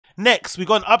Next, we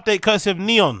got an update courtesy of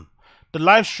N3on. The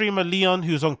live streamer Leon,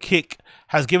 who's on Kick,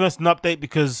 has given us an update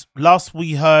because last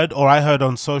we heard, or I heard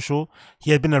on social, he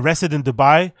had been arrested in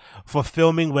Dubai for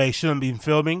filming where he shouldn't have been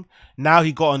filming. Now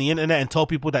he got on the internet and told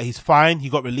people that he's fine. He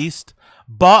got released.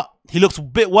 But he looks a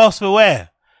bit worse for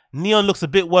wear. N3on looks a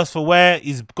bit worse for wear.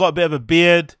 He's got a bit of a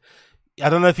beard.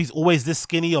 I don't know if he's always this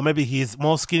skinny or maybe he's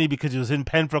more skinny because he was in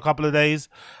pen for a couple of days.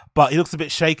 But he looks a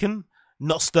bit shaken,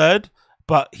 not stirred.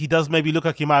 But he does maybe look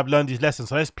like he might have learned his lesson.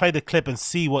 So let's play the clip and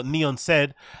see what N3on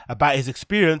said about his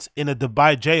experience in a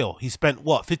Dubai jail. He spent,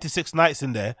 what, 56 nights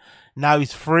in there. Now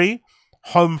he's free,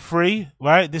 home free,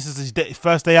 right? This is his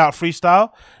first day out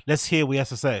freestyle. Let's hear what he has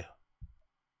to say.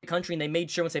 Country, and they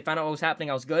made sure once they found out what was happening,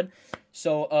 I was good.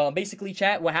 So basically,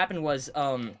 chat, what happened was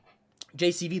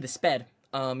JCV, the sped,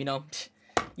 you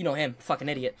know him, fucking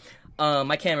idiot.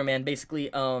 My cameraman,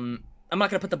 basically, I'm not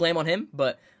going to put the blame on him,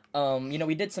 but...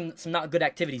 we did some not good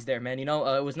activities there, man. It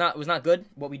was not good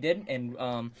what we did,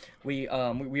 and we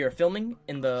were filming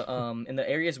in the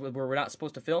areas where we're not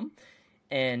supposed to film,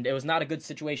 and it was not a good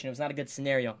situation. It was not a good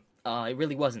scenario. It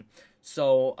really wasn't.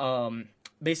 So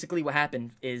basically, what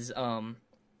happened is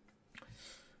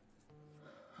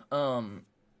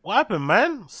what happened,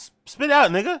 man? Spit it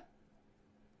out, nigga.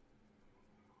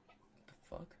 The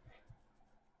fuck?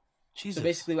 Jesus. So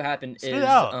basically, what happened Spit is it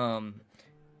out.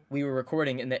 We were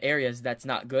recording in the areas that's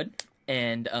not good.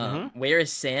 And where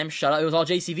is Sam? Shut up. It was all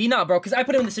JCV. Nah, bro, because I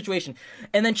put him in the situation.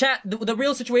 And then chat, the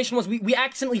real situation was we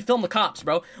accidentally filmed the cops,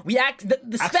 bro.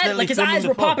 The sped, like his eyes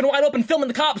were popping wide open filming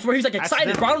the cops where he was like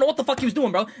excited, bro. I don't know what the fuck he was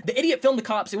doing, bro. The idiot filmed the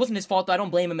cops. It wasn't his fault, though. I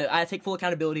don't blame him. I take full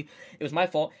accountability. It was my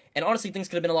fault. And honestly, things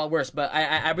could have been a lot worse. But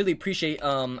I really appreciate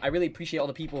all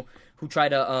the people who try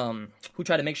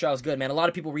to make sure I was good, man. A lot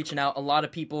of people reaching out. A lot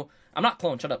of people... I'm not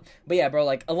clone, shut up. But yeah, bro,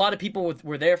 like, a lot of people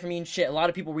were there for me and shit. A lot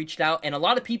of people reached out, and a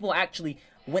lot of people actually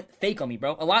went fake on me,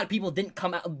 bro. A lot of people didn't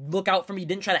come out, look out for me,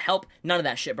 didn't try to help. None of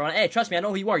that shit, bro. And, hey, trust me, I know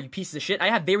who you are, you pieces of shit. I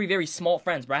have very, very small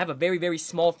friends, bro. I have a very, very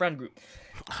small friend group.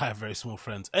 I have very small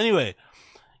friends. Anyway,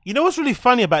 you know what's really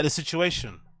funny about this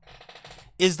situation?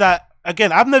 Is that,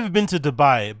 again, I've never been to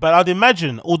Dubai, but I'd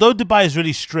imagine, although Dubai is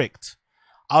really strict,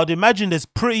 I'd imagine there's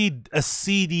a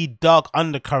seedy, dark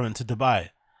undercurrent to Dubai.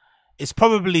 It's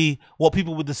probably what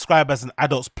people would describe as an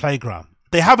adult's playground.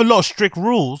 They have a lot of strict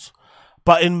rules,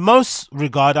 but in most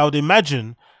regard, I would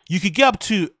imagine you could get up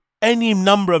to any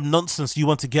number of nonsense you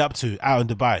want to get up to out in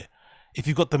Dubai. If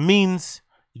you've got the means,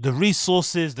 the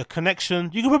resources, the connection,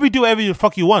 you can probably do whatever the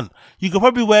fuck you want. You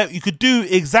could do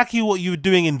exactly what you were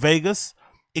doing in Vegas,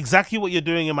 exactly what you're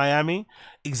doing in Miami,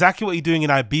 exactly what you're doing in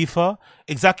Ibiza,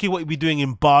 exactly what you'd be doing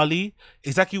in Bali,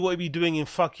 exactly what you'd be doing in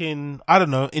fucking, I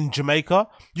don't know, in Jamaica.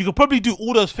 You could probably do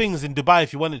all those things in Dubai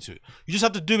if you wanted to. You just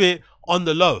have to do it on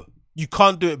the low. You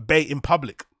can't do it bait in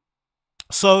public.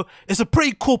 So it's a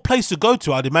pretty cool place to go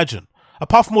to, I'd imagine.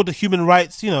 Apart from all the human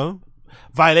rights,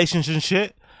 violations and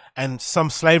shit, and some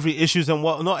slavery issues and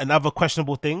whatnot, and other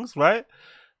questionable things, right?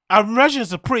 I imagine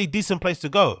it's a pretty decent place to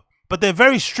go. But they're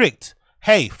very strict.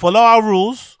 Hey, follow our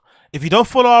rules. If you don't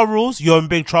follow our rules, you're in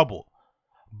big trouble.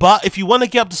 But if you want to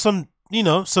get up to some,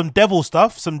 some devil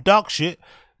stuff, some dark shit,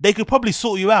 they could probably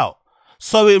sort you out.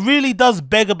 So it really does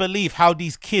beg a belief how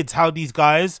these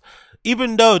guys,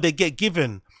 even though they get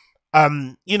given,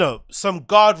 some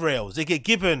guardrails, they get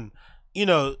given,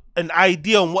 an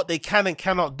idea on what they can and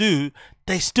cannot do,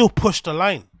 they still push the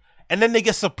line. And then they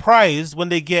get surprised when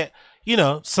they get,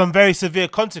 some very severe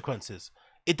consequences.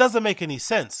 It doesn't make any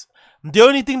sense. The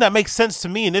only thing that makes sense to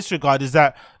me in this regard is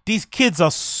that these kids are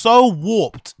so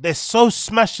warped, they're so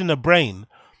smashed in the brain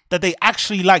that they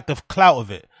actually like the clout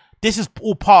of it. This is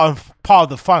all part of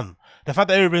the fun. The fact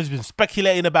that everybody's been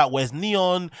speculating about where's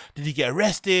N3on, did he get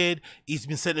arrested, he's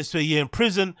been sentenced to a year in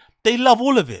prison. They love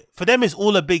all of it. For them, it's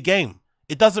all a big game.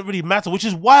 It doesn't really matter, which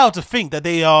is wild to think that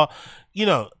they are,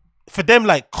 for them,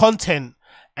 like, content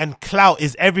and clout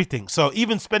is everything. So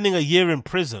even spending a year in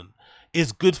prison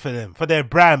is good for them, for their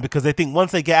brand, because they think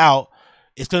once they get out,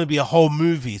 it's going to be a whole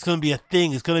movie. It's going to be a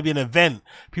thing. It's going to be an event.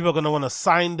 People are going to want to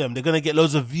sign them. They're going to get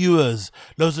loads of viewers,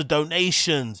 loads of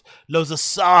donations, loads of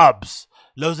subs,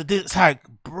 loads of this. It's like,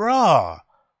 bruh,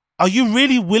 are you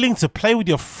really willing to play with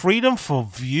your freedom for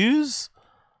views?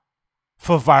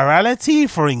 For virality?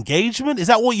 For engagement? Is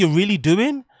that what you're really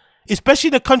doing? Especially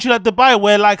in a country like Dubai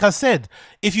where, like I said,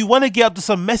 if you want to get up to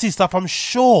some messy stuff, I'm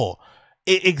sure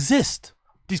it exists.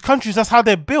 These countries, that's how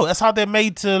they're built. That's how they're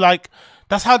made to, like,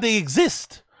 that's how they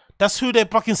exist. That's who they're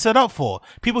fucking set up for.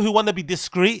 People who want to be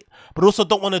discreet, but also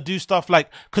don't want to do stuff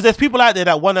like, because there's people out there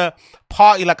that want to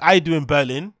party like I do in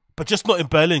Berlin, but just not in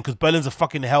Berlin, because Berlin's a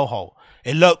fucking hellhole.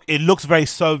 It looks very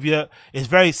Soviet. It's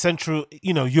very Central,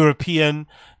 European.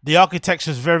 The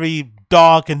architecture is very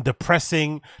dark and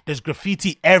depressing. There's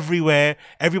graffiti everywhere.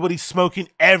 Everybody's smoking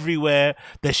everywhere.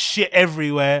 There's shit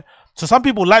everywhere. So some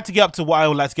people like to get up to what I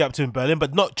would like to get up to in Berlin,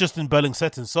 but not just in Berlin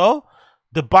settings. So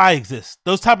Dubai exists.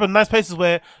 Those type of nice places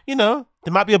where,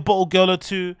 there might be a bottle girl or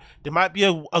two. There might be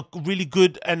a really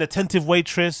good and attentive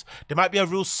waitress. There might be a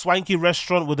real swanky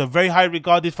restaurant with a very high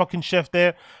regarded fucking chef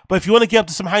there. But if you want to get up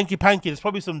to some hanky panky, there's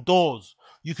probably some doors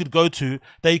you could go to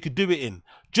that you could do it in.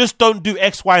 Just don't do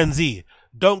X, Y, and Z.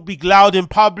 Don't be loud in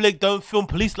public. Don't film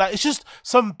police. Like, it's just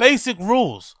some basic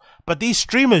rules. But these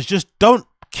streamers just don't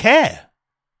care.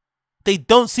 They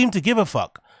don't seem to give a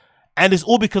fuck. And it's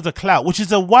all because of clout, which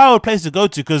is a wild place to go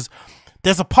to, because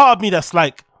there's a part of me that's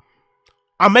like,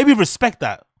 I maybe respect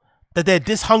that they're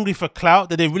this hungry for clout,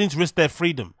 that they're willing to risk their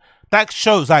freedom. That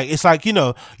shows, like, it's like,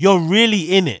 you're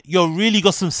really in it. You're really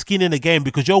got some skin in the game,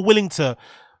 because you're willing to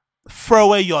throw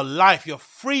away your life, your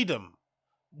freedom,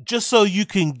 just so you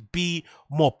can be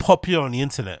more popular on the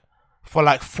internet for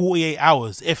like 48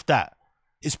 hours, if that.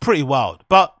 It's pretty wild.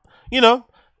 But,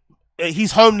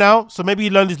 he's home now, so maybe he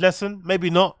learned his lesson,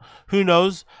 maybe not. Who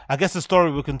knows? I guess the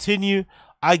story will continue.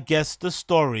 I guess the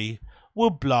story will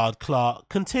blood clot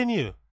continue.